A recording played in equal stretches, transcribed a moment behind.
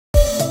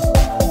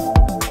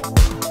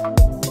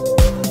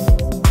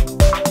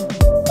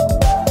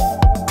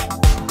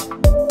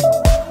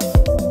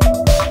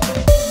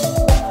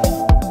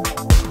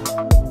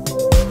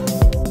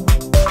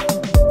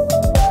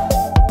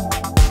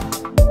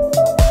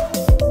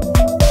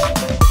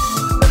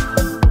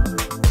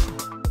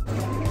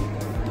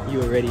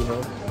already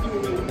know.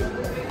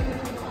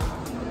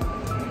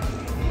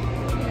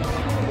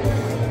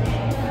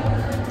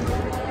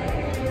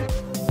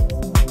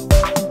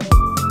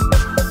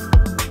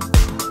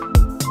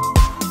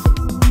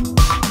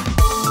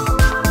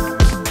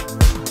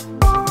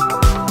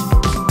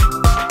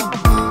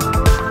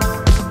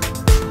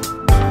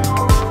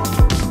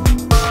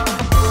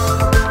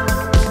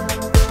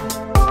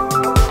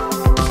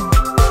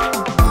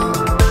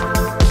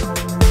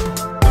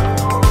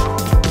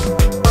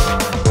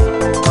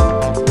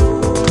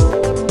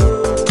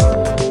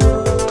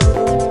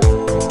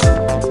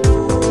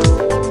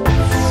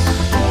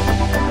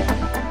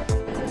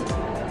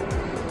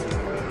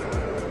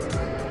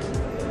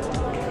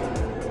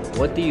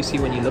 What do you see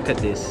when you look at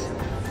this?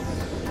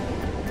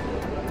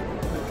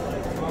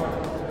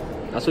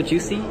 That's what you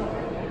see?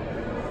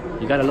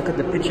 You gotta look at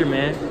the picture,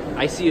 man.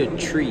 I see a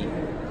tree.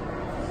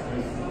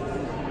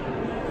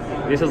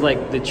 This is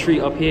like the tree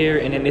up here,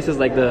 and then this is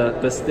like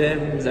the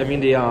stems. I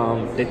mean the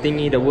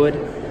thingy, the wood.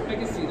 I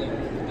can see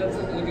that. That's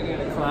looking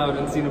at a cloud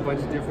and seeing a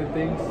bunch of different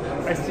things.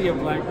 I see a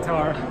black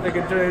tar, like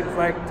a giant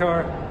black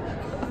tar.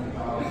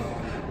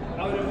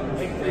 I would have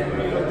like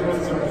thrown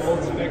some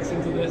old specs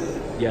into this.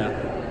 Yeah.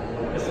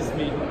 That's just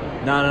me.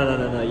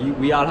 No.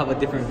 We all have a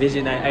different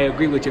vision. I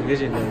agree with your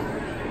vision though.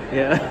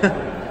 Yeah.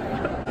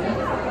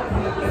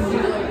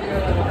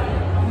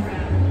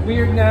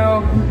 Weird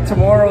now,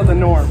 tomorrow the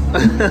norm.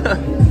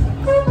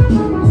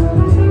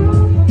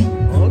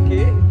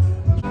 Okay.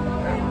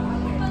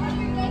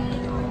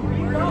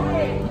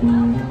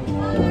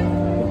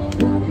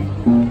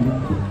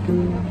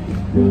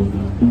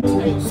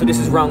 So this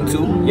is round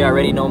 2. You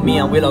already know me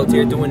and Will out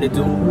here doing the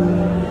do.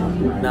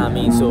 Nah, I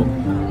mean, so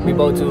we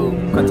about to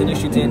continue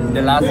shooting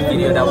the last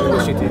video that we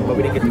were shooting, but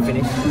we didn't get to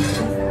finish.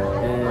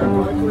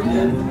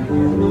 And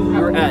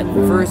we're at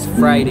First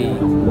Friday,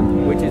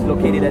 which is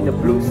located at the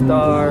Blue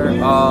Star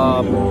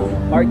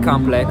Art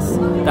Complex.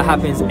 That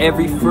happens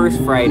every first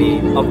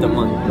Friday of the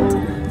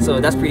month. So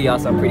that's pretty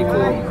awesome, pretty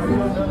cool.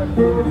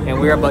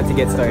 And we're about to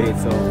get started,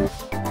 so.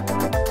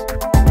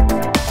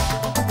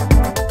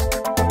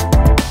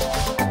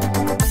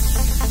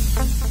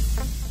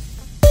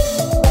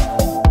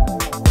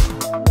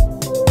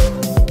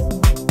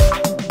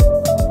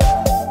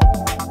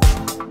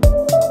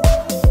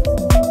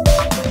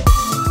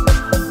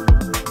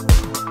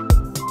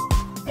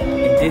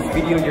 This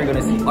video you're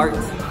gonna see art,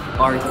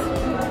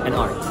 and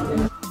art.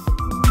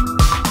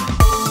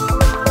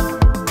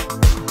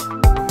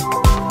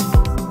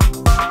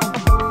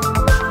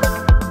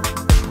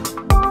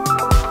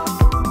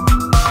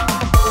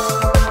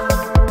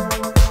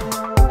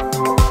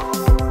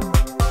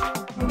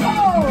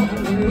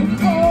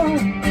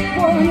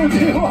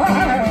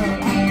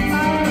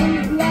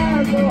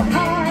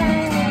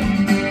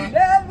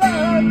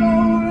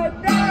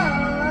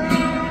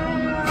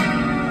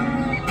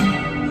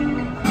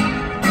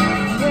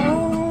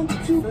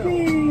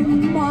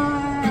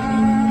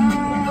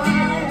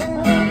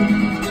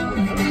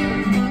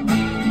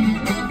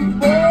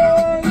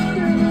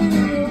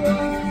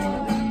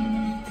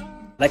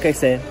 Like I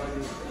said,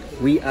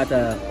 we at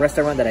a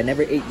restaurant that I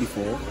never ate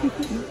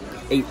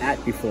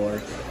at before,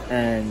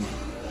 and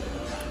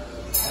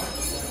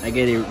I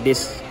get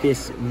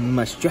this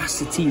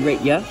monstrosity right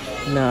here,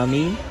 you know what I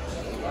mean?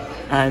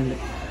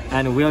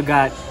 And Will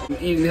got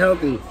Eating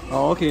healthy.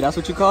 oh, okay, that's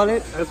what you call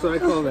it? That's what I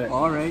call that.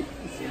 All right.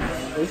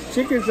 This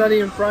chicken's not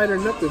even fried or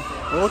nothing.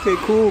 Okay,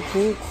 cool.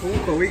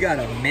 We got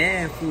a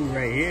man food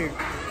right here.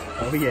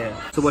 Oh yeah.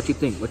 So what you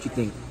think? I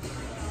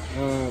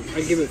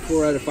give it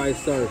 4 out of 5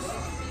 stars.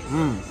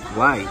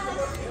 Why?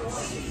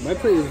 My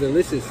plate was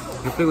delicious.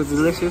 Your plate was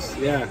delicious?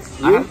 Yeah.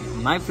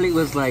 My plate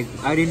was like,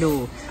 I didn't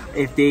know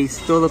if they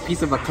stole a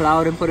piece of a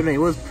cloud and put it in. It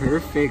was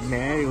perfect,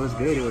 man. It was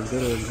good.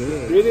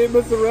 We didn't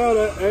mess around.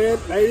 I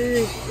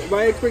didn't.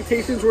 My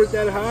expectations weren't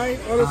that high,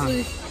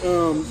 honestly.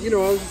 You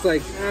know, I was just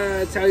like,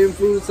 Italian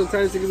food.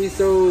 Sometimes it can be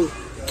so,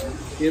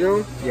 you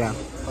know, yeah,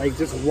 like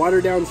just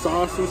watered down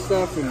sauce and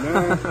stuff. And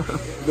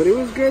but it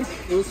was good.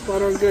 It was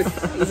spot on good.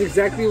 It was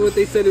exactly what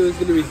they said it was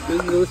gonna be. It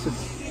was delicious.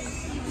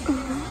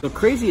 The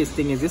craziest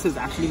thing is this is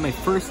actually my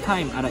first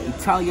time at an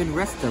Italian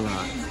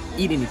restaurant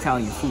eating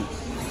Italian food.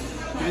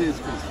 That is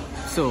crazy.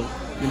 So,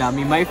 you know, I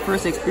mean, my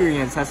first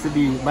experience has to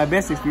be my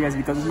best experience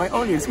because it's my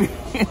only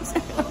experience.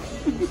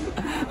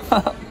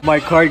 My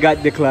card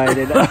got declined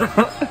and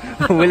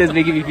Will is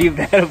making me feel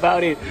bad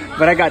about it.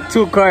 But I got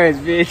 2 cards,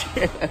 bitch.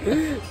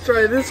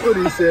 Try this one,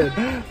 he said.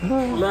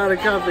 A lot of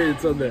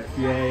confidence on that.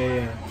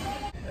 Yeah.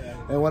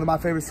 And one of my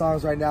favorite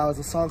songs right now is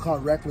a song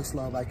called Reckless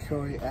Love by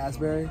Corey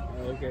Asbury.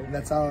 Okay. And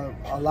that's a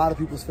lot of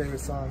people's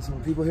favorite songs. So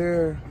when people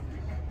hear,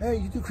 hey,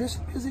 you do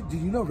Christian music? Do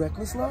you know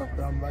Reckless Love?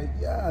 And I'm like,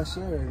 yeah,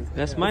 sure.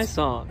 That's my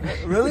song.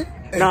 Really?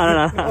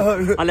 No.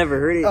 I never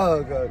heard it. Oh,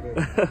 okay.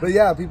 But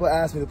yeah, people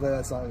ask me to play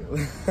that song.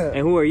 And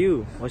who are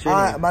you? What's your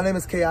name? My name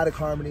is Chaotic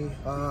Harmony.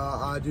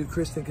 I do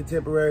Christian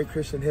contemporary,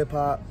 Christian hip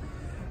hop.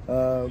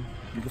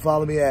 You can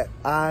follow me at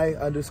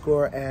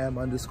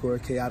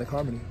I_am_Chaotic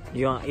Harmony.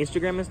 You on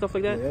Instagram and stuff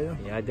like that? Yeah.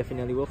 Yeah, I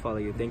definitely will follow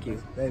you. Thank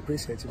you. Hey,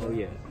 appreciate you, man. Oh,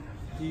 yeah.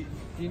 Do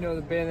you know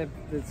the band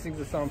that sings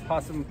the song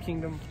Possum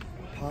Kingdom?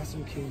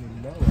 Possum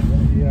Kingdom, no.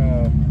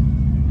 Yeah.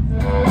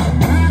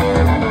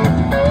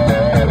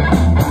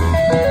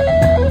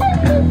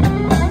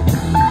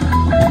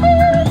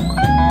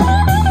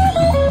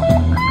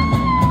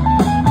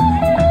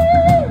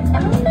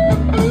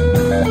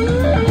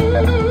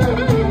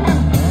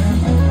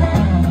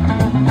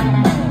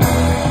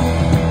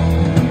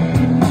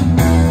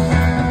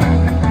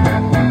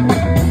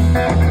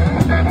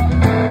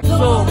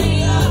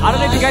 I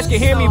don't know if you guys can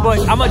hear me, but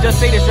I'm gonna just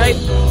say this, right?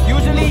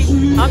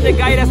 Usually, I'm the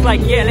guy that's like,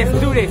 yeah, let's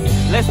do this,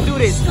 let's do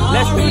this,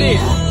 let's do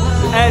this.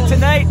 And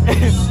tonight,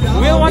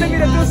 Will wanted me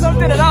to do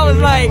something, and I was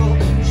like,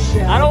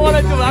 I don't want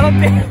to do it. I don't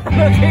think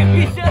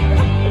we should.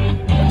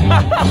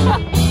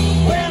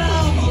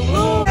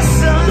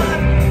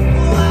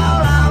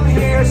 While I'm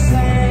here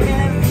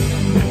singing,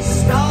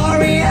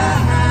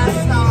 starry-eyed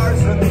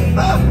stars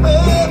above.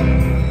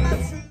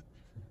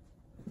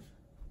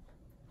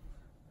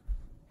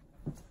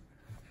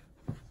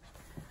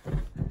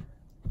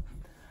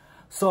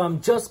 So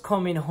I'm just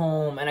coming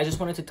home and I just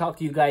wanted to talk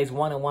to you guys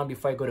one-on-one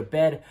before I go to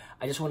bed.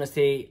 I just want to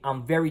say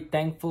I'm very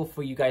thankful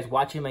for you guys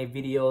watching my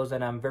videos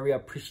and I'm very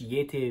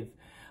appreciative.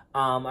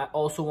 I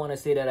also want to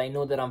say that I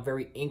know that I'm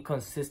very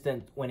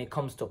inconsistent when it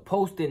comes to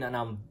posting and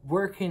I'm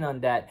working on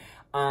that.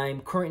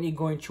 I'm currently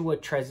going through a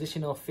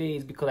transitional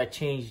phase because I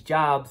changed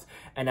jobs,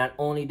 and not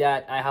only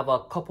that, I have a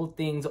couple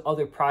things,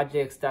 other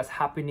projects that's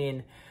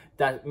happening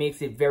that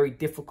makes it very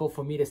difficult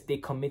for me to stay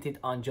committed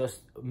on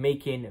just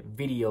making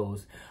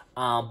videos.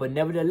 But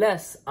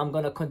nevertheless, I'm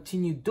gonna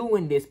continue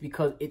doing this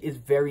because it is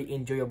very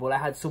enjoyable. I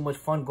had so much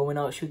fun going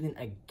out shooting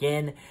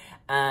again,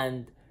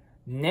 and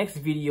next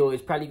video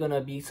is probably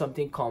gonna be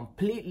something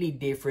completely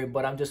different,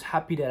 but I'm just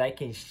happy that I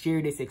can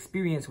share this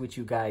experience with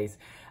you guys.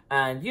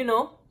 And you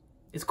know,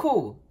 it's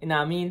cool, you know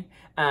what I mean?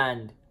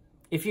 And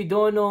if you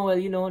don't know, well,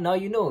 you know, now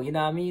you know, you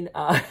know what I mean?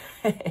 I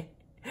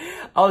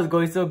was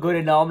going so good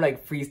and now I'm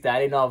like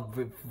freestyling off,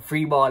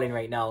 free balling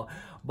right now,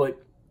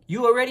 but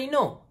you already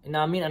know, you know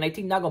what I mean? And I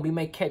think that's gonna be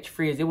my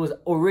catchphrase. It was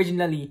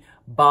originally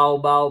bow,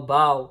 bow,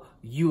 bow,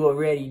 you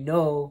already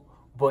know.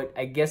 But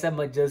I guess I'm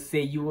gonna just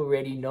say you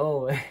already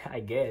know, I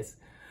guess.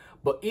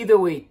 But either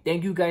way,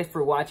 thank you guys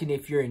for watching.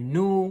 If you're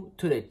new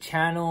to the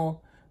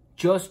channel,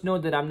 just know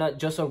that I'm not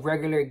just a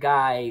regular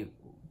guy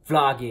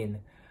vlogging.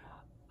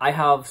 I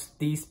have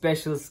these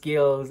special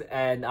skills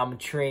and I'm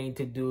trained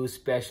to do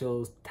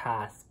special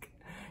tasks.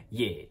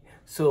 Yeah.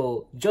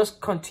 So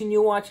just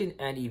continue watching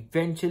and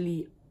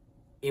eventually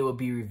it will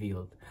be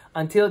revealed.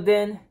 Until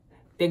then,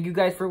 thank you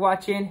guys for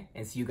watching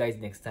and see you guys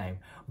next time.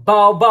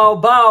 Bow, bow,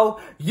 bow.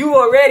 You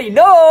already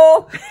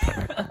know.